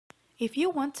If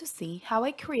you want to see how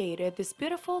I created this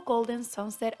beautiful golden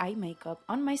sunset eye makeup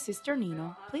on my sister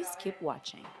Nino, please keep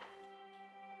watching.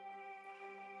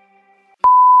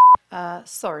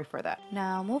 Sorry for that.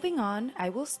 Now moving on, I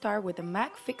will start with the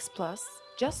MAC Fix Plus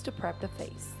just to prep the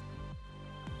face.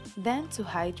 Then to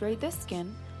hydrate the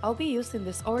skin, I'll be using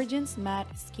this Origins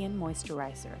Matte Skin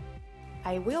Moisturizer.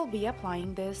 I will be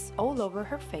applying this all over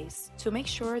her face to make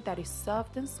sure that it's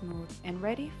soft and smooth and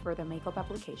ready for the makeup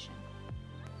application.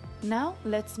 Now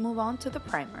let's move on to the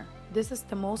primer. This is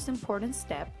the most important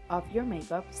step of your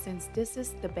makeup since this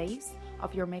is the base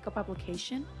of your makeup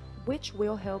application, which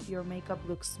will help your makeup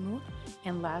look smooth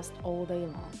and last all day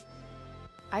long.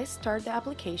 I start the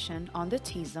application on the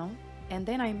T-zone and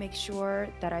then I make sure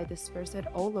that I disperse it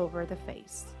all over the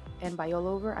face. And by all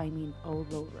over, I mean all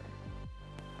over.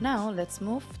 Now let's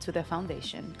move to the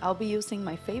foundation. I'll be using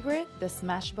my favorite, the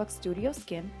Smashbox Studio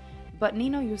Skin, but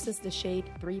Nino uses the shade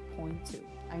 3.2.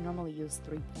 I normally use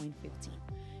 3.15.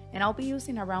 And I'll be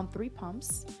using around 3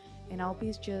 pumps, and I'll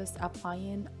be just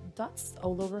applying dots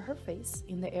all over her face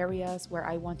in the areas where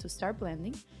I want to start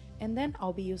blending, and then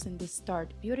I'll be using this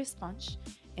Start Beauty Sponge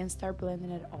and start blending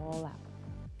it all out.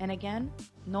 And again,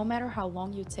 no matter how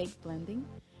long you take blending,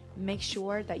 make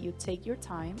sure that you take your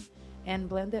time and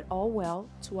blend it all well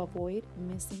to avoid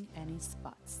missing any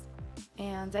spots.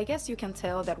 And I guess you can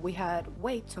tell that we had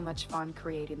way too much fun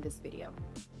creating this video.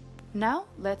 Now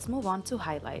let's move on to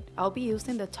highlight. I'll be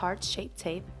using the Tarte Shape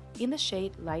Tape in the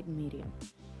shade Light Medium.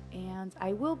 And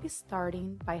I will be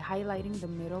starting by highlighting the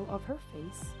middle of her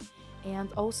face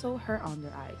and also her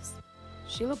under eyes.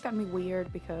 She looked at me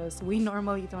weird because we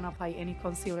normally don't apply any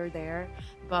concealer there,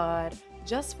 but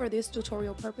just for this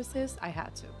tutorial purposes, I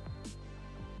had to.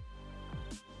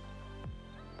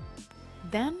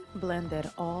 Then blend it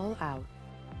all out.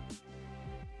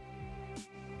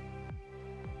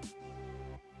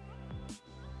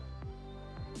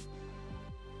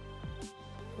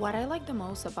 What I like the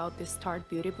most about this Tarte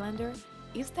Beauty Blender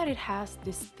is that it has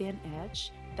this thin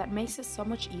edge that makes it so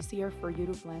much easier for you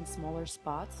to blend smaller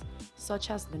spots,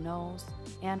 such as the nose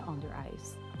and under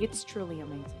eyes. It's truly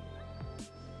amazing.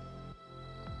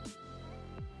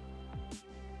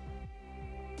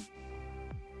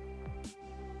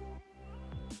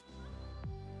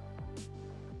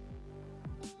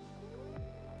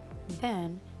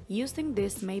 Then, using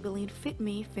this Maybelline Fit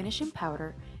Me finishing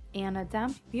powder and a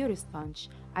damp beauty sponge,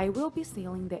 I will be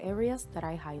sealing the areas that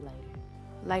I highlighted.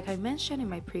 Like I mentioned in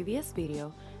my previous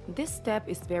video, this step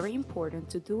is very important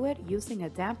to do it using a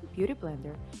damp beauty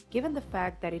blender, given the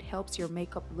fact that it helps your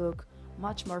makeup look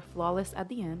much more flawless at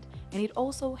the end, and it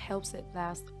also helps it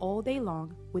last all day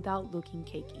long without looking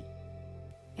cakey.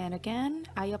 And again,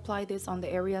 I apply this on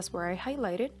the areas where I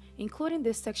highlighted, including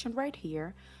this section right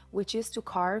here, which is to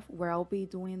carve where I'll be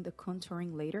doing the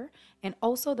contouring later, and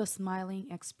also the smiling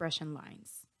expression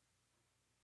lines.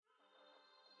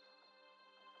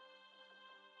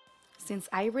 Since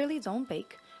I really don't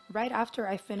bake, right after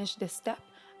I finish this step,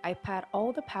 I pat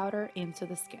all the powder into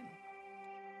the skin.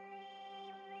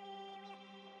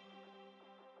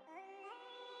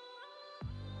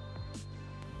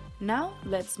 Now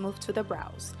let's move to the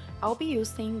brows. I'll be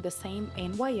using the same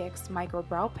NYX micro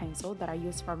brow pencil that I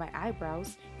use for my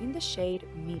eyebrows in the shade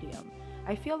Medium.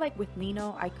 I feel like with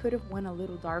Nino I could have went a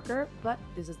little darker, but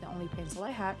this is the only pencil I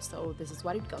had, so this is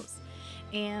what it goes.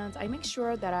 And I make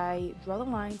sure that I draw the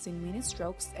lines in mini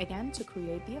strokes again to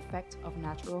create the effect of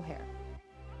natural hair.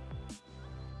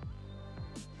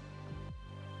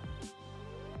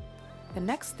 The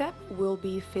next step will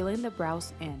be filling the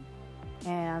brows in.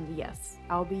 And yes,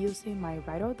 I'll be using my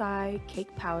Ride or Die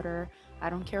cake powder. I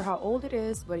don't care how old it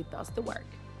is, but it does the work.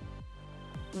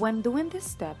 When doing this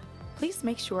step, please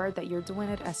make sure that you're doing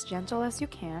it as gentle as you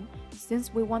can,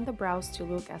 since we want the brows to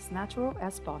look as natural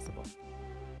as possible.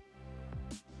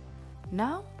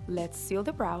 Now, let's seal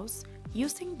the brows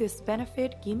using this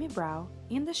Benefit Gimme Brow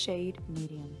in the shade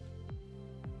Medium.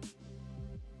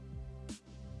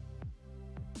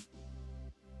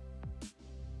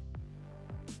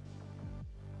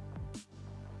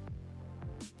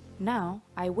 Now,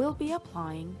 I will be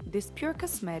applying this Pure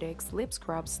Cosmetics Lip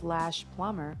Scrub /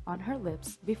 Plumber on her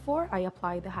lips before I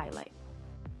apply the highlight.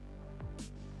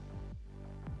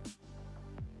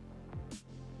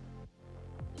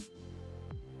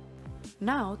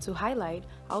 Now, to highlight,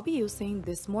 I'll be using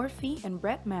this Morphe and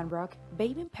Brett Manrock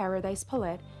Babe in Paradise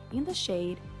palette in the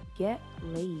shade Get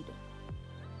Laid.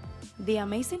 The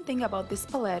amazing thing about this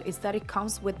palette is that it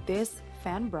comes with this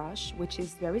fan brush, which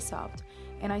is very soft,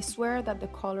 and I swear that the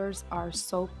colors are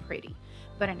so pretty.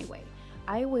 But anyway,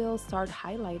 I will start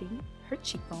highlighting her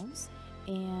cheekbones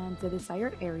and the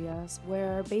desired areas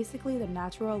where basically the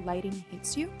natural lighting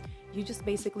hits you, You just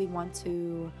basically want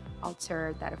to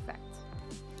alter that effect.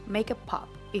 Make it pop,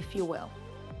 if you will.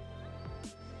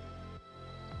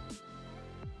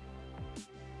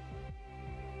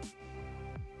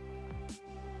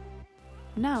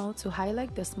 Now, to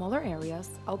highlight the smaller areas,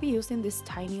 I'll be using this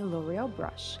tiny L'Oreal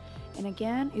brush. And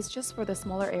again, it's just for the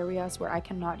smaller areas where I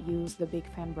cannot use the big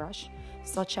fan brush,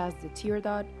 such as the tear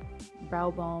duct,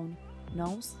 brow bone,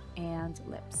 nose, and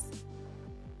lips.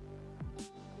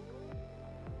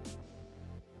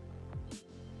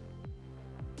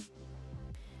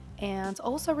 And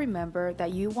also remember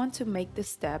that you want to make this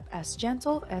step as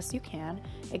gentle as you can.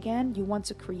 Again, you want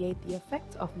to create the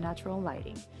effect of natural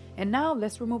lighting. And now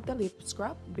let's remove the lip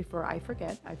scrub before I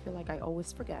forget. I feel like I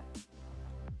always forget.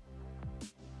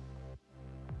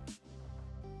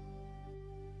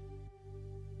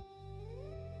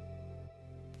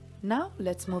 Now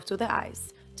let's move to the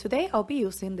eyes. Today I'll be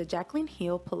using the Jaclyn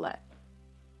Hill palette.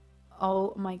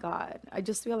 Oh my god, I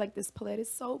just feel like this palette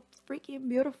is so freaking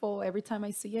beautiful. Every time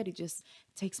I see it, it just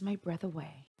takes my breath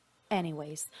away.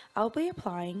 Anyways, I'll be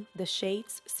applying the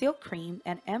shades Silk Cream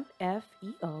and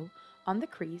MFEO on the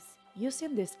crease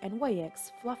using this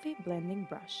NYX Fluffy Blending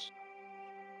Brush.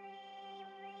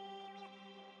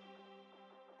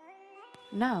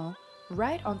 Now,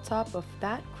 right on top of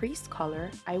that crease color,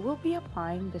 I will be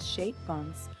applying the shade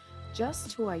Buns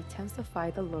just to intensify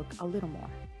the look a little more.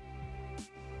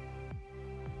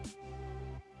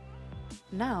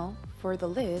 Now, for the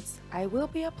lids, I will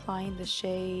be applying the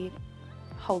shade,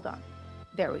 hold on,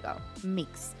 there we go,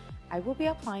 Mix. I will be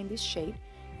applying this shade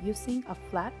using a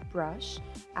flat brush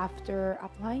after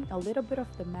applying a little bit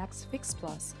of the MAC Fix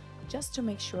Plus just to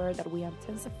make sure that we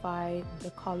intensify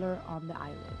the color on the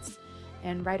eyelids.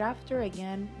 And right after,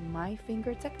 again, my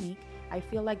finger technique, I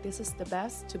feel like this is the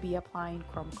best to be applying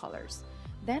chrome colors.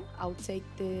 Then I'll take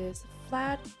this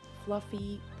flat,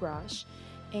 fluffy brush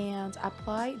and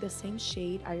apply the same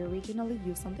shade I originally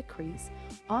used on the crease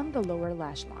on the lower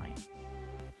lash line.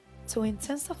 To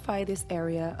intensify this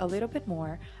area a little bit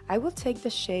more, I will take the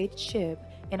shade Chip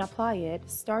and apply it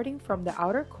starting from the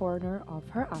outer corner of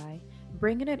her eye,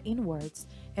 bringing it inwards,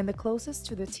 and the closest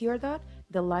to the tear duct,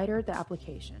 the lighter the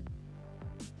application.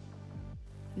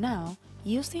 Now,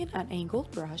 using an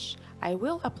angled brush, I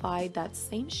will apply that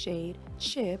same shade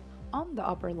Chip on the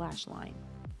upper lash line.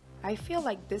 I feel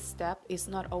like this step is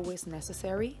not always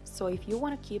necessary, so if you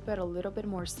want to keep it a little bit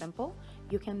more simple,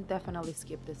 you can definitely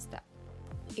skip this step.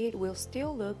 It will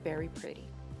still look very pretty.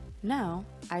 Now,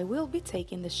 I will be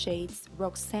taking the shades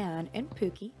Roxanne and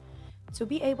Pookie to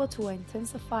be able to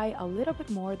intensify a little bit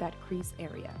more that crease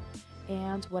area.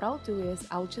 And what I'll do is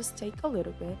I'll just take a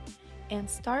little bit and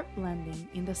start blending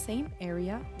in the same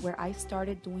area where I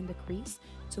started doing the crease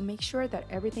to make sure that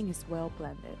everything is well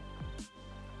blended.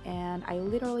 And I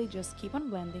literally just keep on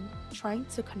blending, trying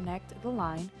to connect the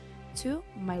line to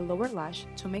my lower lash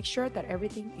to make sure that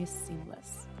everything is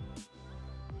seamless.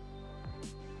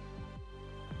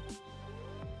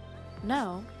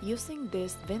 Now, using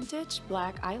this vintage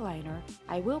black eyeliner,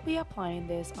 I will be applying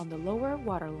this on the lower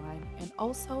waterline and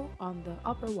also on the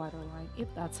upper waterline, if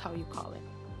that's how you call it.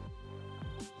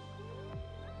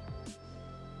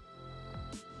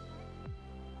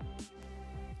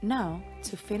 Now,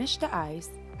 to finish the eyes,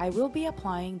 I will be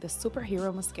applying the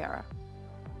Superhero Mascara.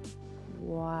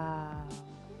 Wow!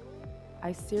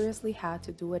 I seriously had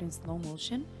to do it in slow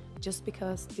motion just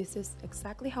because this is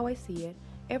exactly how I see it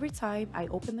every time I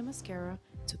open the mascara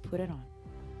to put it on.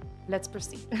 Let's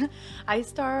proceed. I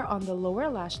start on the lower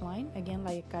lash line, again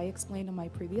like I explained in my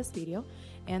previous video,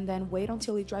 and then wait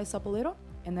until it dries up a little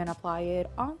and then apply it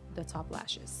on the top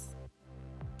lashes.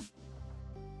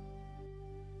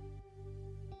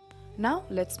 Now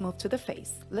let's move to the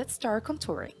face. Let's start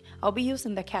contouring. I'll be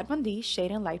using the Kat Von D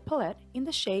Shade and Light palette in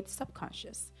the shade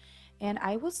Subconscious. And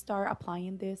I will start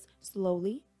applying this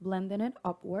slowly, blending it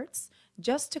upwards,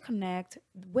 just to connect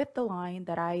with the line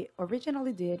that I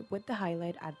originally did with the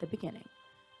highlight at the beginning.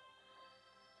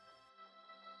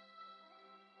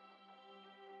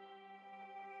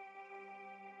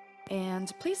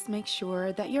 And please make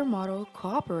sure that your model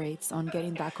cooperates on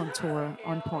getting that contour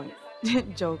on point.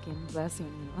 Joking, bless you,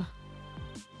 Nino.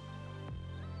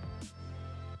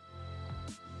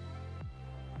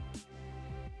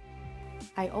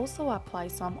 I also apply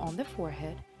some on the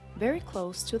forehead, very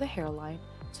close to the hairline,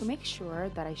 to make sure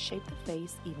that I shape the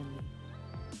face evenly.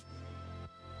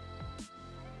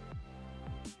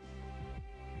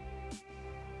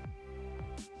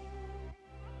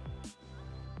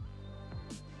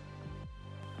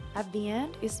 At the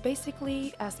end, it's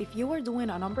basically as if you were doing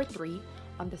a number 3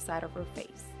 on the side of her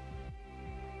face.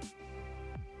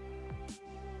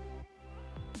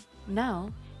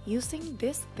 Now, Using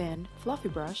this thin, fluffy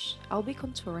brush, I'll be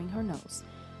contouring her nose.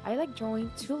 I like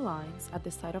drawing 2 lines at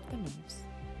the side of the nose.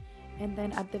 And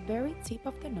then at the very tip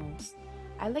of the nose,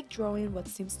 I like drawing what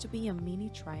seems to be a mini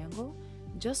triangle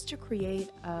just to create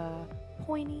a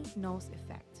pointy nose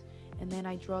effect. And then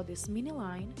I draw this mini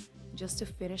line just to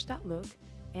finish that look,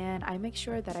 and I make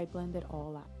sure that I blend it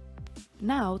all out.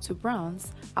 Now to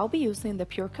bronze, I'll be using the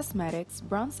Pure Cosmetics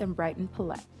Bronze and Brighten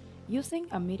Palette using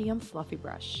a medium fluffy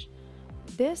brush.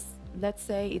 This, let's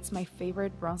say it's my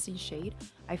favorite bronzing shade.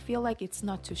 I feel like it's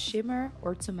not too shimmer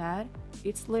or too matte.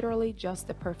 It's literally just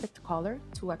the perfect color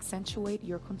to accentuate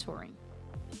your contouring.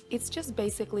 It's just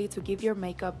basically to give your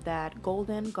makeup that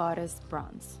golden goddess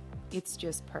bronze. It's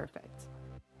just perfect.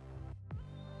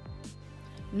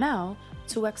 Now,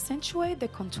 to accentuate the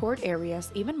contoured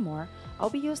areas even more, I'll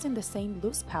be using the same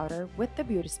loose powder with the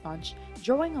beauty sponge,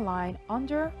 drawing a line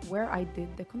under where I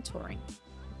did the contouring.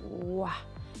 Wow,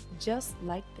 just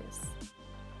like this.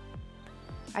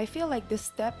 I feel like this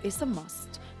step is a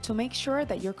must to make sure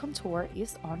that your contour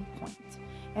is on point.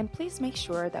 And please make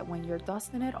sure that when you're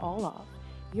dusting it all off,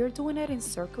 you're doing it in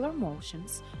circular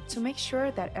motions to make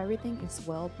sure that everything is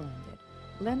well blended.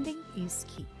 Blending is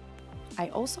key. I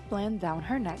also blend down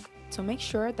her neck to make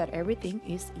sure that everything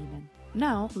is even.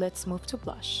 Now let's move to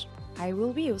blush. I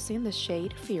will be using the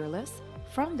shade Fearless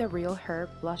from the Real Her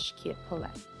Blush Kit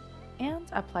palette and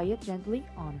apply it gently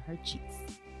on her cheeks.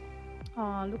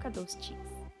 Aw, look at those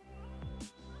cheeks.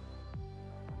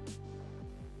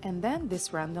 And then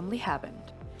this randomly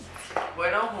happened.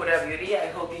 Bueno, Huda Beauty, I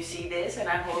hope you see this and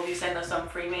I hope you send us some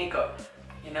free makeup,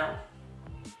 you know?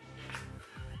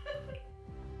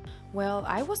 Well,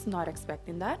 I was not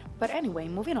expecting that, but anyway,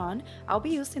 moving on, I'll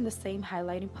be using the same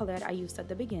highlighting palette I used at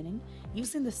the beginning,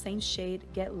 using the same shade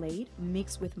Get Laid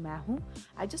mixed with Mahu.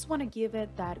 I just want to give it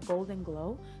that golden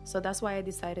glow, so that's why I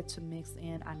decided to mix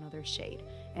in another shade.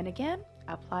 And again,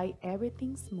 apply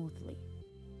everything smoothly.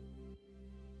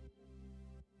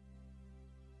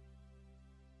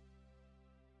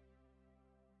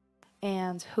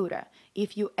 And Huda,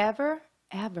 if you ever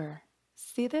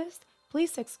see this,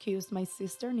 please excuse my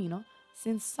sister Nino,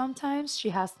 since sometimes she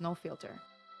has no filter.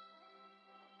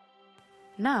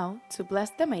 Now, to bless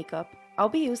the makeup, I'll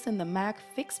be using the MAC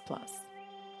Fix Plus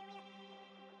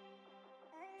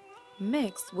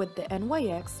mixed with the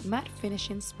NYX Matte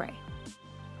Finishing Spray.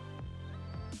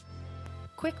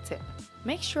 Quick tip,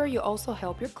 make sure you also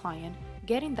help your client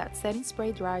getting that setting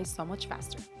spray dry so much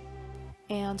faster.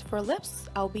 And for lips,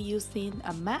 I'll be using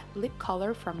a matte lip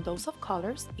color from Dose of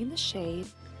Colors in the shade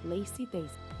Lazy Daisy.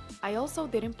 I also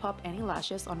didn't pop any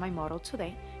lashes on my model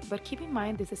today, but keep in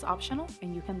mind this is optional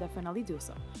and you can definitely do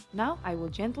so. Now I will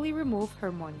gently remove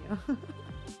her moño.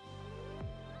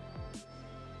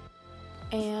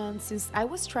 And since I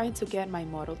was trying to get my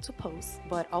model to pose,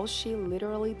 but all she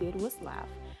literally did was laugh,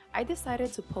 I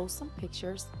decided to post some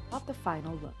pictures of the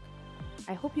final look.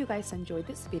 I hope you guys enjoyed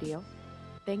this video.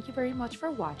 Thank you very much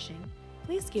for watching.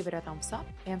 Please give it a thumbs up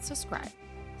and subscribe.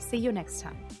 See you next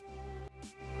time.